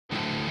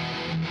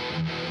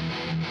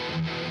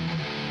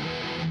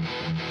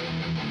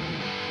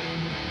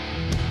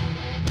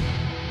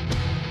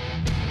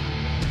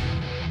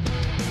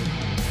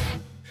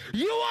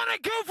You wanna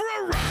go for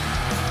a ride?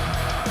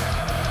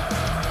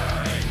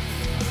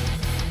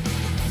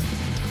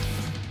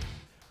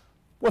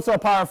 What's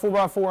up, Power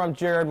 4x4? I'm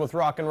Jared with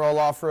Rock and Roll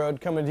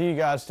Off-Road, coming to you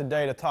guys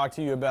today to talk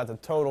to you about the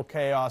Total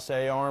Chaos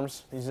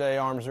A-Arms. These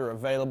A-Arms are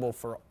available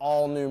for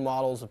all new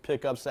models of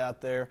pickups out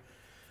there.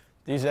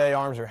 These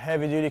A-Arms are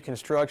heavy-duty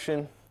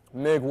construction,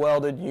 MIG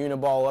welded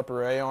uniball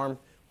upper A-arm.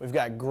 We've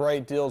got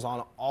great deals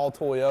on all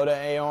Toyota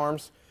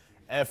A-Arms,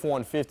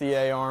 F-150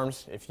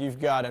 A-Arms. If you've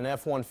got an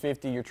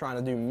F-150 you're trying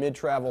to do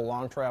mid-travel,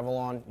 long travel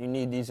on, you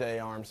need these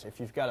A-Arms. If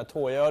you've got a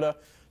Toyota,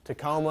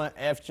 Tacoma,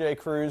 FJ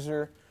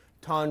Cruiser,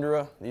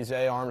 Tundra, these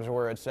A-Arms are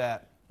where it's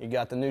at. You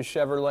got the new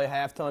Chevrolet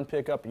half-ton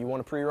pickup, you want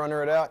to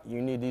pre-runner it out,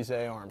 you need these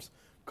A-Arms.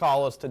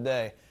 Call us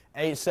today,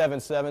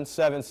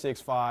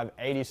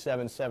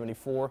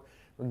 877-765-8774.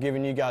 We're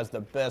giving you guys the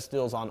best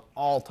deals on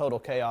all Total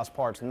Chaos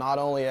parts, not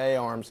only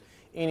A-Arms.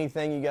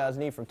 Anything you guys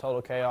need from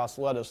Total Chaos,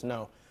 let us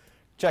know.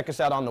 Check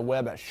us out on the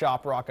web at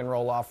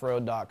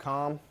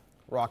shoprockandrolloffroad.com,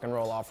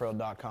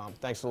 rockandrolloffroad.com.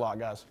 Thanks a lot,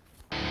 guys.